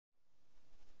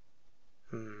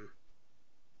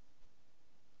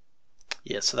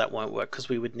Yeah, so that won't work because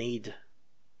we would need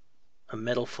a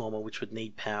metal former, which would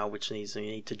need power, which means we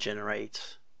need to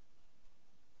generate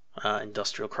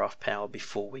industrial craft power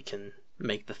before we can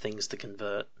make the things to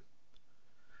convert.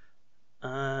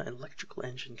 Electrical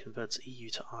engine converts EU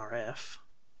to RF,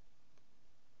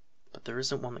 but there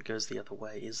isn't one that goes the other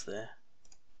way, is there?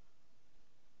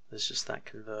 There's just that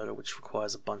converter, which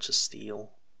requires a bunch of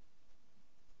steel,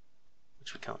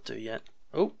 which we can't do yet.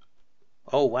 Oh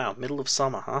wow, middle of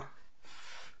summer, huh?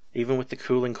 Even with the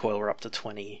cooling coil, we're up to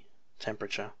 20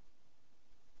 temperature.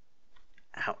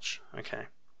 Ouch, okay.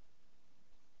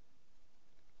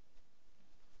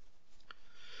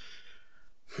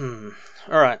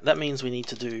 Alright, that means we need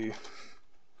to do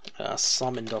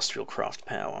some industrial craft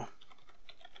power,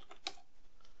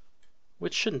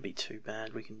 which shouldn't be too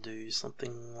bad. We can do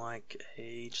something like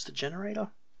just a generator,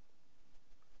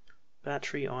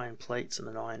 battery, iron plates, and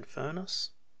an iron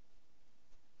furnace,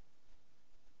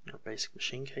 or a basic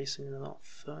machine casing and a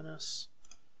furnace,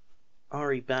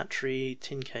 RE battery,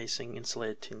 tin casing,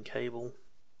 insulated tin cable.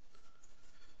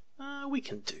 We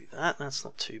can do that, that's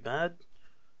not too bad.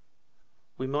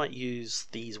 We might use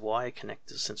these wire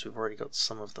connectors since we've already got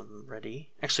some of them ready.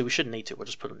 Actually, we shouldn't need to, we'll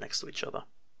just put them next to each other.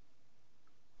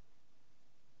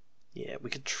 Yeah, we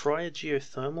could try a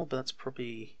geothermal, but that's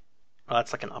probably... Oh,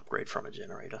 that's like an upgrade from a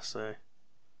generator, so...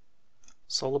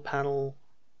 Solar panel...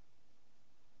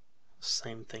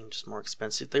 Same thing, just more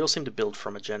expensive. They all seem to build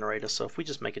from a generator, so if we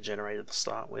just make a generator to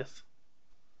start with...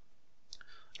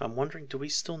 I'm wondering, do we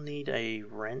still need a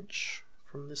wrench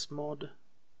from this mod?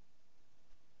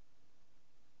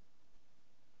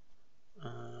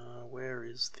 Where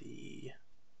is the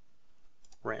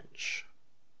wrench?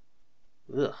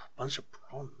 Ugh, bunch of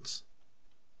bronze.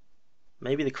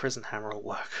 Maybe the crescent hammer will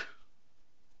work.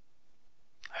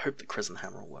 I hope the crescent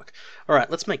hammer will work.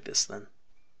 Alright, let's make this then.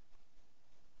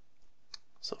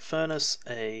 So furnace,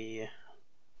 a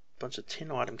bunch of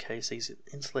tin item casings,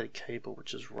 insulated cable,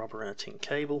 which is rubber and a tin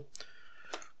cable.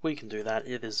 We can do that.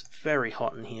 It is very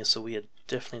hot in here, so we are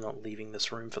definitely not leaving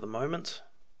this room for the moment.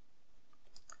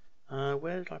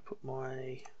 Where did I put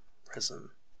my resin?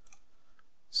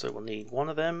 So we'll need one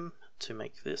of them to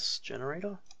make this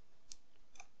generator.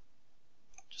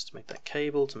 Just to make that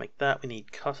cable, to make that we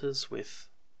need cutters with...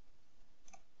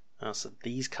 so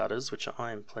these cutters, which are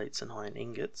iron plates and iron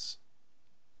ingots.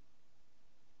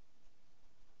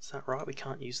 Is that right? We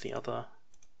can't use the other...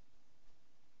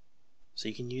 So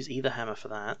you can use either hammer for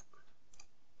that.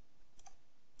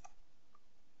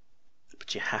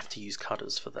 But you have to use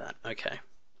cutters for that. Okay.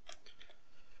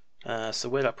 So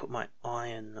where did I put my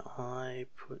iron? I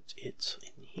put it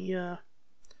in here.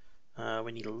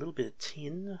 We need a little bit of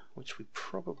tin, which we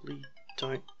probably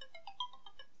don't...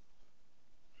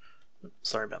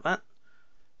 Sorry about that.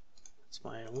 That's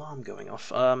my alarm going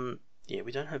off. Yeah,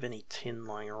 we don't have any tin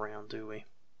lying around, do we?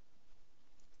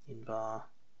 In bar.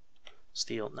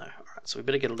 Steel? No. Alright, so we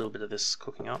better get a little bit of this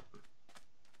cooking up.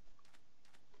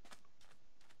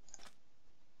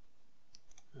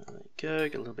 There you go,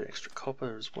 get a little bit extra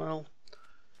copper as well.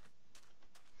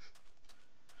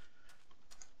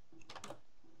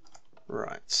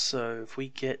 Right, so if we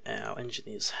get our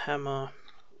engineer's hammer,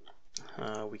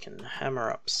 we can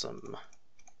hammer up some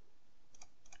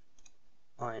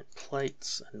iron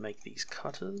plates and make these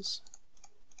cutters.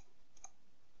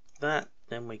 That,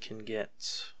 then we can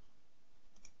get...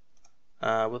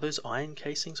 were those iron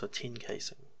casings or tin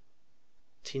casing?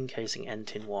 Tin casing and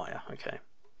tin wire, okay.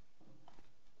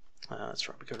 That's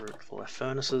right, we've got to rid of all our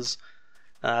furnaces.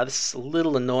 This is a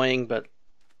little annoying, but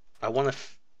I want to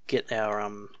get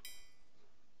our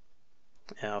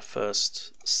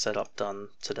first setup done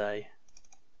today.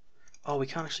 Oh, we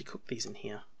can't actually cook these in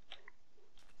here.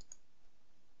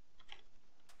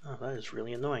 Oh, that is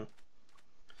really annoying.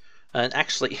 And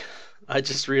actually, I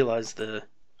just realized the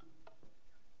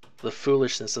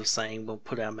foolishness of saying we'll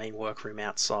put our main workroom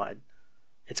outside.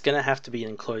 It's going to have to be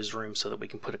an enclosed room so that we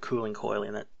can put a cooling coil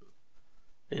in it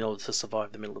in order to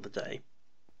survive the middle of the day.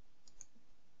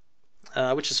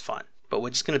 Which is fine, but we're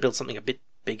just going to build something a bit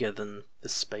bigger than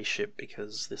this spaceship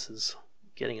because this is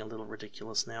getting a little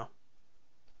ridiculous now.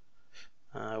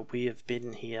 We have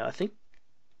been here, I think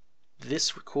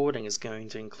this recording is going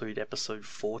to include episode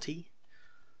 40,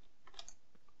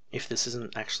 if this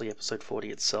isn't actually episode 40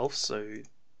 itself, so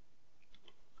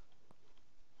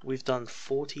we've done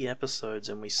 40 episodes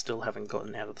and we still haven't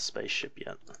gotten out of the spaceship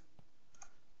yet,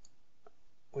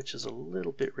 which is a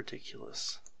little bit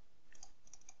ridiculous.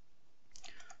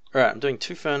 Alright, I'm doing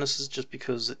 2 furnaces just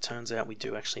because it turns out we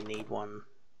do actually need one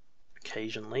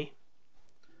occasionally.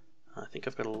 I think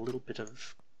I've got a little bit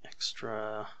of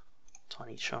extra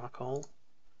tiny charcoal.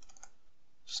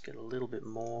 Just get a little bit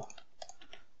more.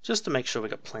 just to make sure we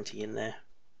got plenty in there.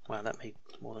 Wow, that made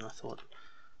more than I thought.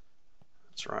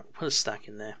 That's right, we'll put a stack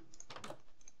in there.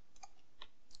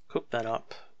 Cook that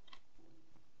up.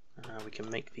 We can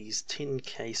make these tin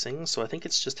casings, so I think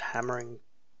it's just hammering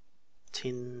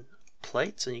tin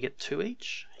plates and you get 2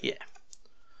 each? Yeah.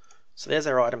 So there's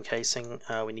our item casing.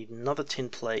 We need another tin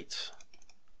plate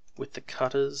with the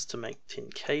cutters to make tin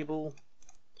cable.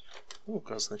 Oh,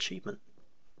 got us an achievement.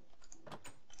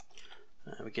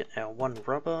 We get our 1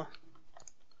 rubber.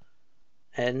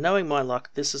 And knowing my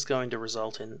luck, this is going to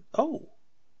result in... Oh!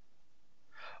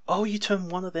 Oh, you turn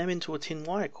one of them into a tin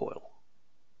wire coil.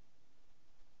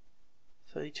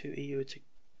 32 EU.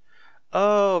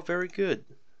 Oh, very good.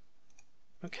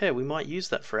 Okay, we might use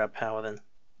that for our power then.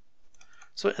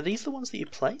 So are these the ones that you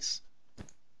place?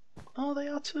 Oh, they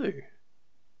are too.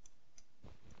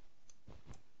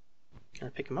 Can I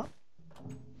pick them up?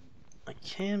 I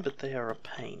can, but they are a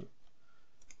pain.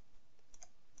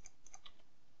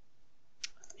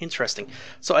 Interesting.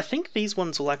 So I think these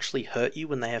ones will actually hurt you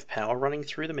when they have power running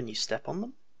through them and you step on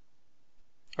them.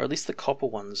 Or at least the copper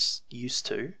ones used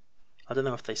to. I don't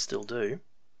know if they still do.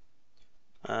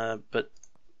 But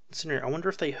I wonder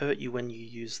if they hurt you when you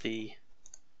use the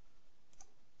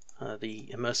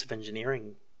immersive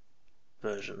engineering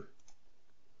version.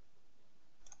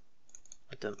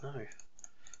 I don't know.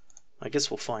 I guess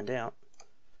we'll find out.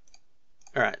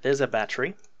 Alright, there's our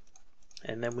battery.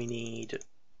 And then we need,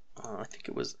 I think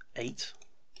it was 8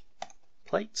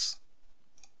 plates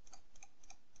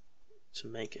to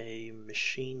make a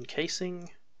machine casing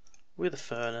with a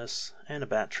furnace and a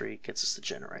battery. Gets us the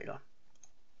generator.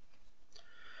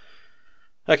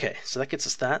 Okay, so that gets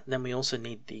us that. Then we also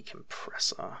need the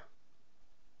compressor.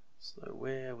 So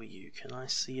where were you? Can I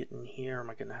see it in here? Or am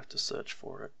I going to have to search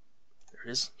for it? There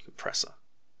it is, compressor.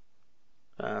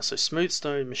 So smooth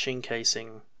stone machine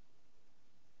casing.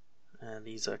 And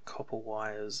these are copper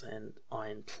wires and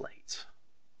iron plate.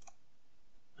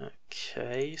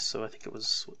 Okay, so I think it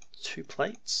was 2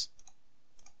 plates.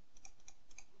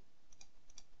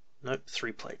 Nope,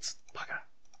 3 plates. Bugger.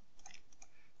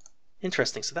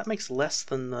 Interesting, so that makes less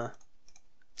than the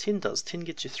tin does. Tin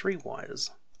gets you 3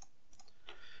 wires.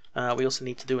 We also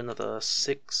need to do another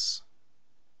 6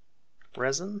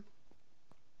 resin.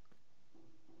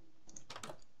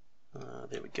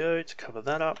 There we go, to cover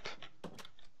that up.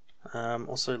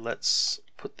 Also, let's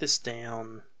put this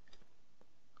down.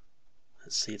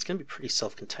 Let's see, it's going to be pretty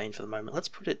self-contained for the moment. Let's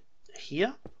put it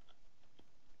here.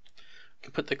 We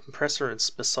can put the compressor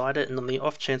beside it, and on the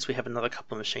off chance we have another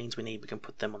couple of machines we need, we can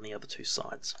put them on the other 2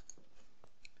 sides.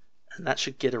 And that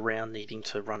should get around needing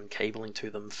to run cabling to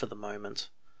them for the moment.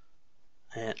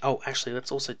 And oh, actually,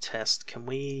 let's also test. Can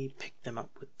we pick them up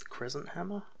with the crescent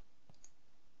hammer?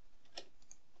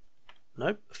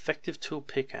 Nope. Effective tool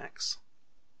pickaxe.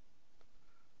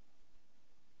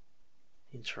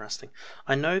 Interesting.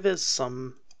 I know there's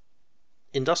some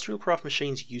industrial craft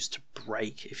machines used to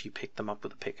break if you picked them up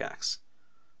with a pickaxe.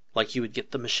 Like you would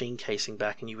get the machine casing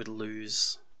back and you would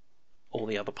lose all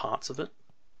the other parts of it.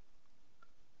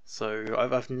 So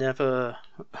I've never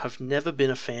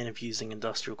been a fan of using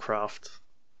industrial craft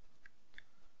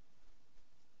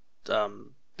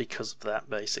because of that,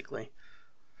 basically.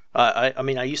 I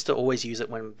mean, I used to always use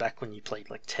it back when you played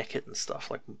like Tekkit and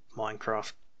stuff, like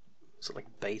Minecraft, so like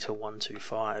Beta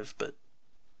 1.2.5, but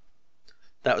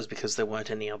that was because there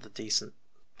weren't any other decent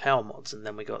power mods, and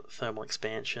then we got thermal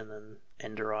expansion and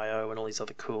Ender IO and all these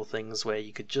other cool things where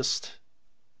you could just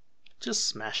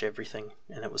smash everything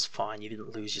and it was fine. You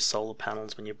didn't lose your solar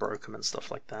panels when you broke them and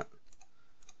stuff like that.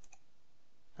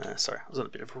 Sorry, I was on a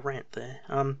bit of a rant there.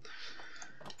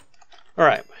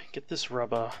 Alright, get this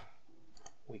rubber.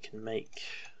 We can make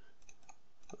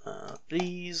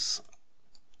these.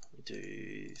 We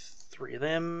do 3 of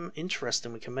them.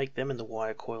 Interesting, we can make them into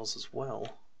wire coils as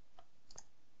well.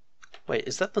 Wait,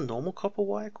 is that the normal copper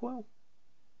wire coil?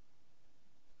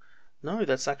 No,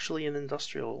 that's actually an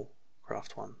industrial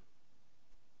craft one.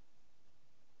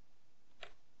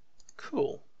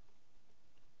 Cool.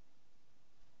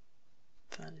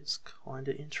 That is kind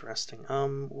of interesting.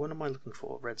 What am I looking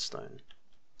for? Redstone.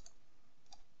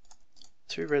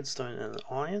 2 redstone and an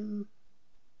iron.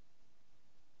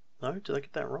 No, did I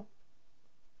get that wrong?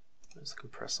 There's the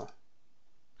compressor.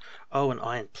 Oh, an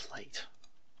iron plate.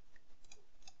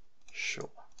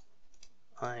 Sure.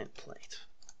 Iron plate.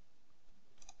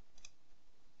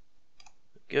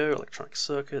 There we go, electronic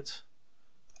circuit.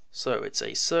 So it's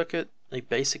a circuit, a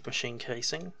basic machine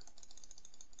casing.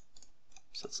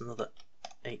 So that's another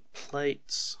 8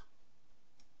 plates.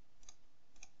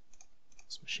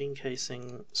 Some machine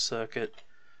casing, circuit,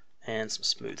 and some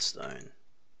smooth stone.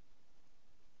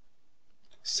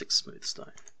 6 smooth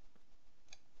stone.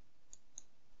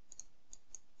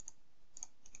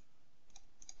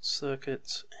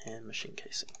 Circuit and machine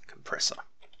casing. Compressor.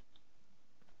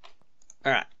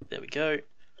 Alright, there we go.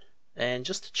 And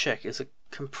just to check, is a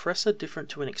compressor different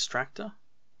to an extractor?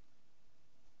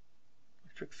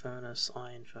 Electric furnace,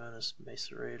 iron furnace,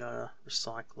 macerator,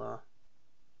 recycler,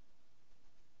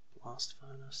 blast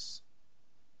furnace,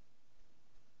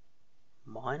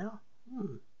 miner?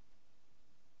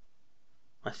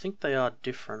 I think they are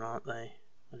different, aren't they?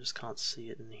 I just can't see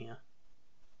it in here.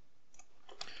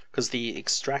 Because the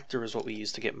extractor is what we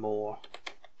use to get more.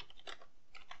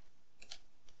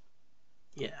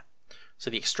 Yeah. So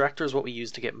the extractor is what we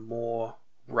use to get more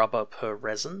rubber per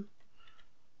resin.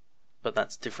 But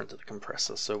that's different to the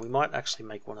compressor. So we might actually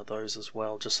make one of those as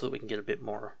well, just so that we can get a bit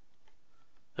more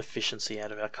efficiency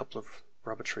out of our couple of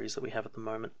rubber trees that we have at the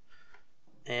moment.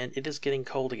 And it is getting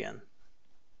cold again.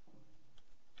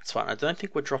 It's fine. I don't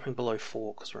think we're dropping below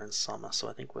 4 because we're in summer, so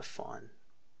I think we're fine.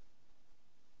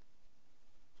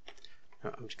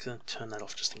 I'm just going to turn that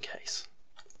off just in case.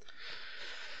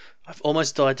 I've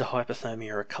almost died to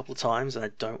hypothermia a couple of times, and I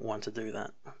don't want to do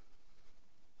that.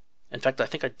 In fact, I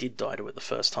think I did die to it the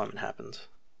first time it happened.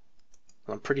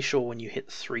 And I'm pretty sure when you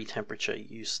hit 3 temperature,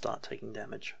 you start taking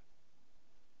damage.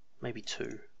 Maybe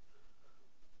 2.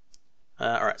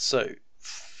 Alright, so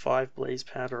 5 blaze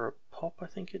powder a pop, I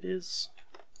think it is.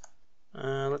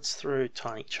 Let's throw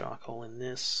tiny charcoal in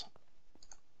this.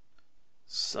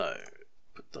 So,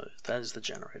 that is the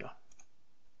generator.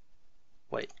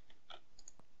 Wait.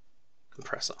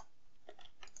 Compressor.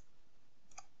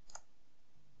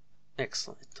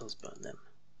 Excellent, it does burn them.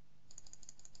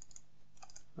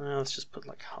 Let's just put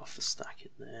like half a stack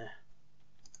in there.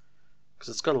 Because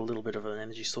it's got a little bit of an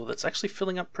energy store that's actually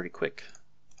filling up pretty quick.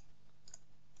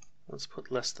 Let's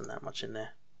put less than that much in there.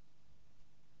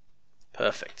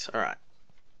 Perfect, alright.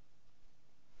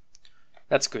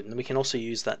 That's good, and we can also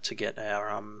use that to get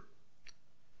our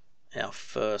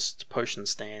first potion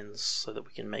stands so that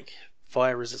we can make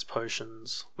fire resist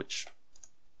potions, which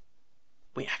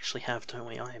we actually have, don't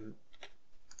we?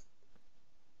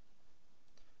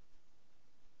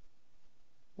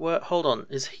 Well, hold on,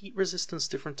 is heat resistance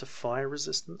different to fire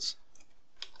resistance?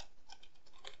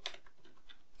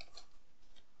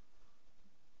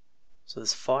 So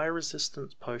there's fire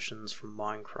resistance potions from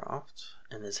Minecraft,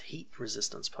 and there's heat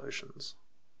resistance potions.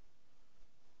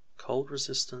 Cold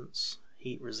resistance,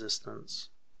 heat resistance,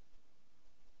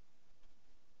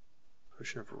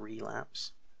 potion of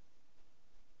relapse.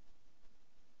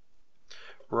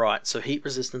 Right, so heat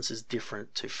resistance is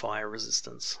different to fire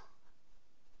resistance.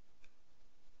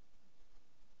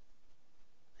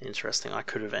 Interesting, I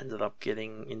could have ended up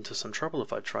getting into some trouble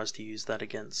if I tried to use that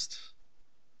against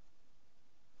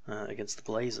the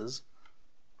blazes.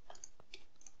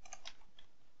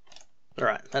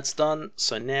 Alright, that's done,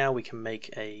 so now we can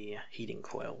make a heating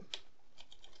coil.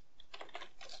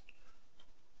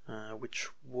 Which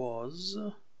was...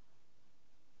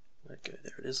 where'd it go?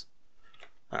 There it is.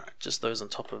 Alright, just those on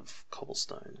top of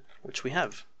cobblestone, which we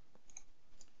have.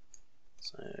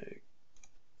 So,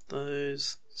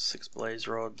 those, 6 blaze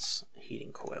rods,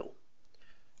 heating coil.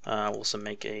 I'll also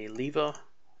make a lever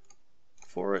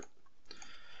for it.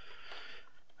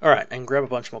 Alright, and grab a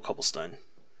bunch more cobblestone.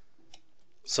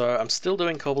 So I'm still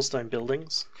doing cobblestone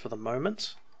buildings for the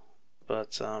moment,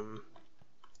 but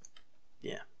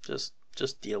yeah, just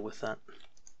deal with that.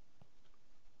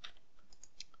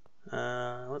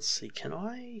 Let's see, can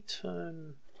I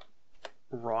turn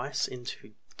rice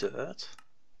into dirt?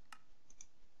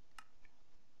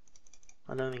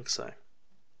 I don't think so.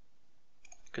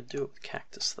 Could do it with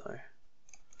cactus though.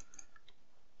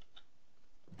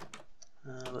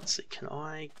 Let's see, can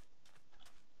I...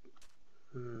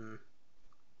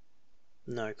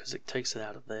 No, because it takes it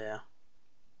out of there.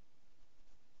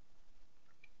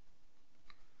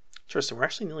 Interesting, we're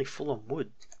actually nearly full on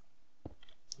wood.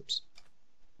 Oops.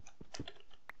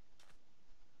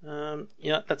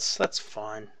 Yeah, that's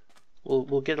fine.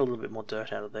 We'll get a little bit more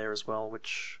dirt out of there as well,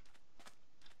 which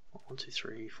 1, 2,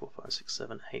 3, 4, 5, 6,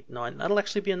 7, 8, 9. That'll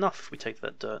actually be enough if we take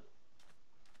that dirt.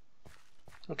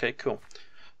 Okay, cool.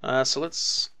 So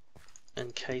let's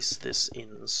encase this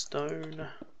in stone.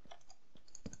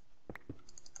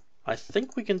 I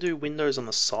think we can do windows on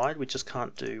the side. We just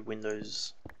can't do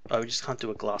windows. Oh, we just can't do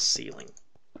a glass ceiling.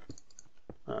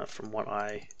 From what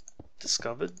I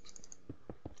discovered.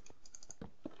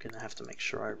 I'm gonna have to make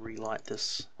sure I relight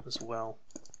this as well.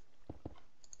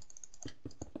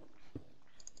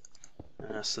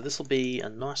 So this will be a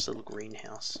nice little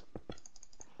greenhouse.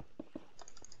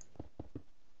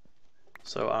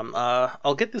 So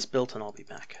I'll get this built and I'll be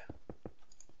back.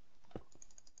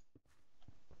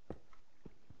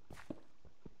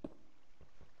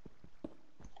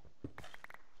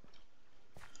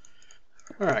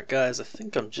 Alright guys, I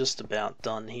think I'm just about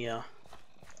done here.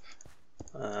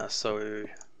 So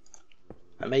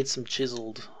I made some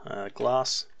chiseled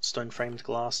glass, stone framed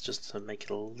glass, just to make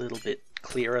it a little bit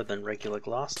clearer than regular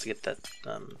glass to get that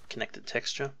connected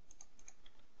texture.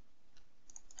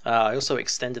 I also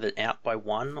extended it out by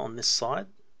 1 on this side,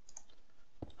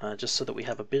 just so that we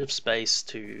have a bit of space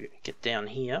to get down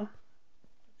here,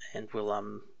 and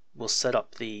we'll set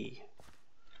up the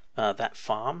that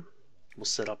farm. We'll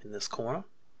set up in this corner,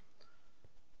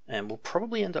 and we'll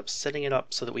probably end up setting it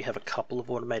up so that we have a couple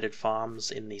of automated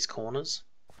farms in these corners,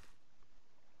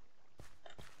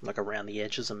 like around the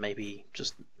edges, and maybe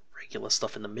just regular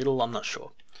stuff in the middle. I'm not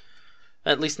sure.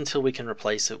 At least until we can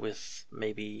replace it with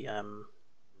maybe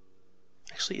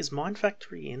actually, is Mine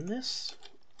Factory in this?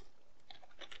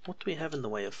 What do we have in the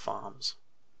way of farms?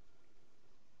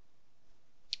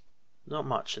 Not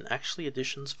much. And actually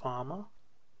Additions Farmer,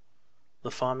 the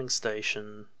farming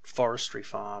station, forestry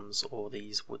farms, or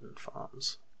these wooden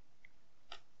farms.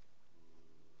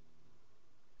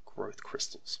 Growth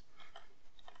crystals.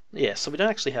 Yeah, so we don't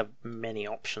actually have many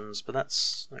options, but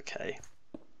that's okay.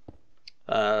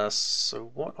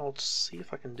 So what I'll see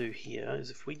if I can do here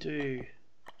is if we do...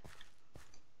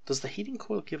 Does the heating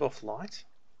coil give off light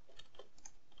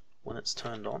when it's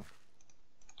turned on?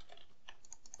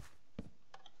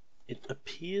 It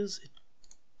appears it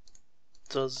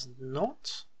does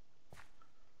not,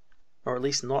 or at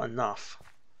least not enough.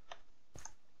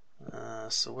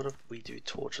 So what if we do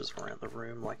torches around the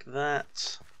room like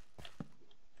that?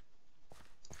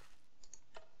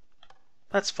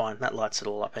 That's fine, that lights it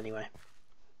all up anyway.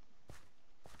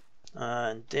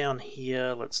 And down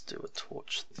here, let's do a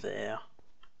torch there.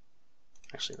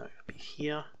 Actually, no, it'll be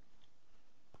here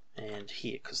and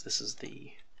here, because this is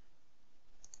the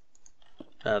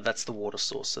that's the water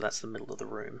source, so that's the middle of the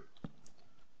room.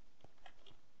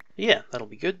 Yeah, that'll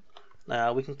be good.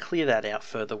 We can clear that out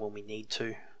further when we need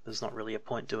to. There's not really a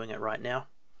point doing it right now.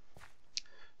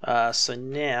 So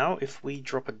now, if we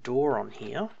drop a door on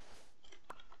here,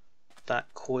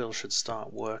 that coil should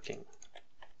start working.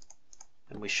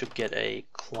 And we should get a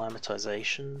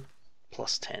climatization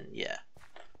plus 10, yeah.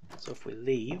 So if we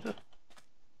leave,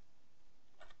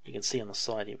 you can see on the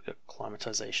side here we've got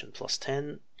climatization plus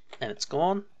 10, and it's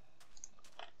gone.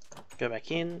 Go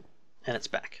back in, and it's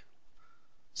back.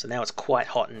 So now it's quite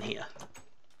hot in here.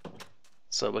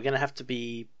 So we're going to have to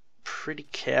be pretty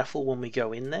careful when we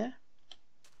go in there.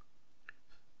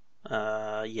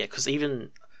 Yeah, because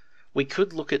even we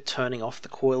could look at turning off the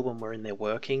coil when we're in there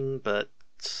working, but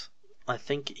I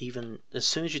think even as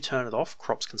soon as you turn it off,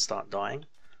 crops can start dying.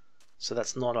 So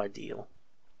that's not ideal.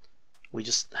 We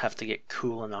just have to get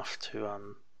cool enough to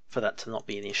for that to not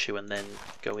be an issue and then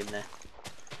go in there.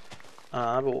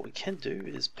 But what we can do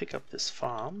is pick up this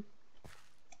farm.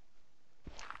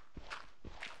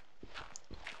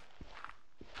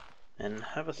 And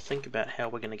have a think about how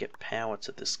we're going to get power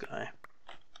to this guy.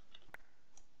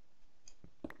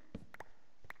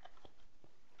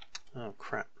 Oh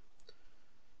crap.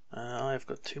 I've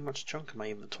got too much junk in my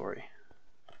inventory.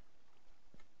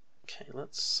 Okay,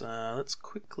 let's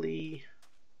quickly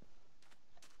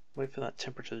wait for that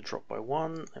temperature to drop by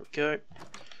 1. There we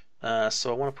go.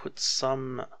 So I want to put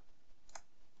some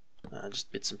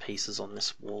just bits and pieces on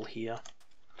this wall here.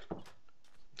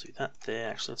 Do that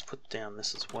there. Actually, let's put down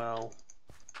this as well.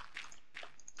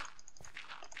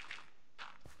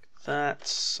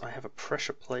 That. I have a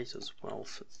pressure plate as well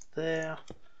for there.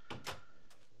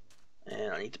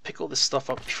 And I need to pick all this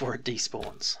stuff up before it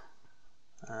despawns.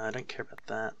 I don't care about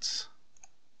that.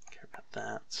 Care about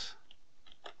that.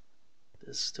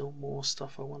 There's still more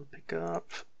stuff I want to pick up.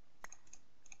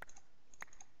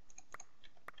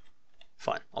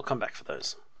 Fine, I'll come back for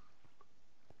those.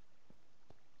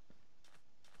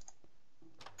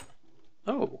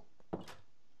 Oh.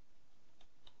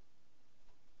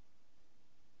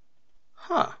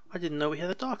 Huh, I didn't know we had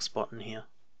a dark spot in here.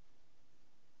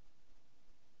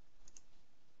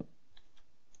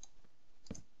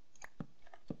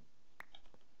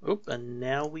 Oop, and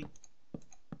now we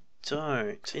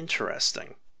don't.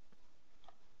 Interesting.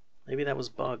 Maybe that was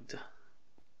bugged.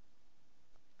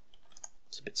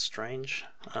 It's a bit strange.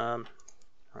 Right,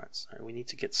 so we need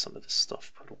to get some of this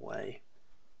stuff put away.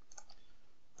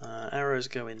 Arrows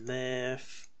go in there.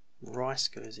 Rice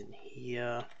goes in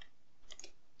here.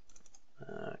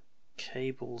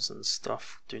 Cables and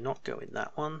stuff do not go in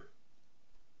that one.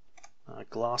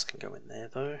 Glass can go in there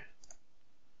though.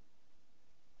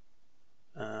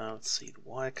 Let's see, the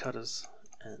wire cutters,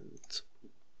 and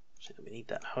we need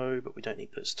that hoe, but we don't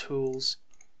need those tools.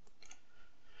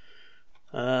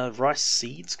 Rice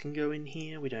seeds can go in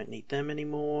here, we don't need them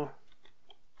anymore.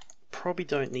 probably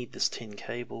don't need this tin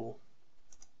cable.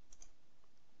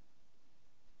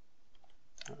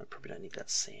 I probably don't need that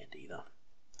sand either.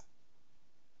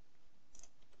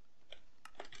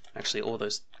 Actually, all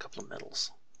those couple of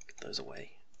metals. Get those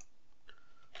away.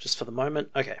 Just for the moment.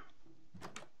 Okay.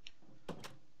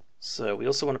 So we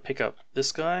also want to pick up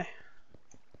this guy.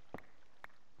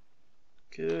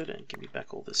 Good, and give me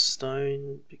back all this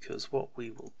stone, because what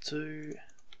we will do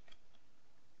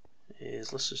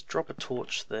is let's just drop a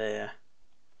torch there.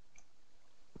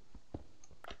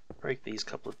 Break these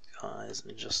couple of guys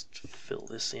and just fill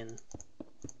this in.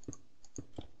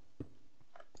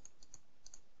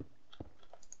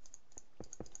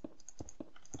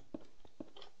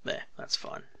 There, that's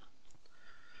fine.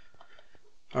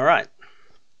 Alright,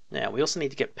 now we also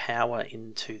need to get power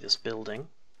into this building.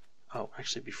 Oh,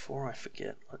 actually before I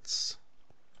forget, let's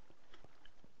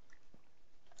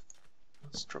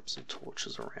drop some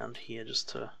torches around here just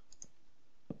to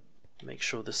make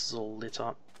sure this is all lit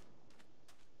up.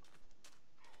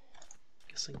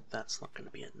 Guessing that's not going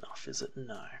to be enough, is it?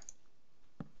 No.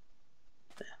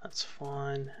 There, that's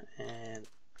fine, and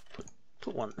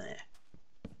put one there.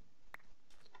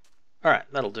 Alright,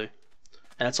 that'll do.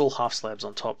 And it's all half slabs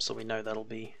on top, so we know that'll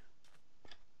be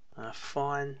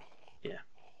fine. Yeah.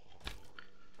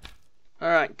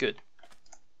 Alright, good.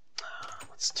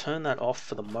 Let's turn that off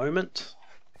for the moment,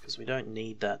 because we don't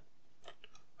need that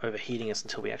overheating us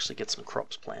until we actually get some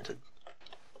crops planted.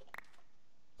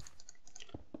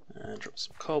 And drop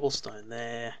some cobblestone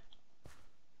there.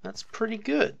 That's pretty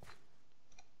good.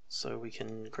 So we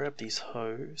can grab these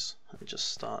hoes and just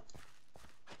start.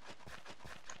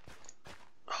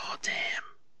 Oh, damn.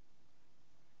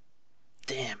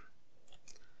 Damn.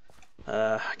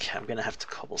 Okay, I'm going to have to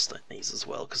cobblestone these as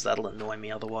well, because that'll annoy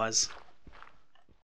me otherwise.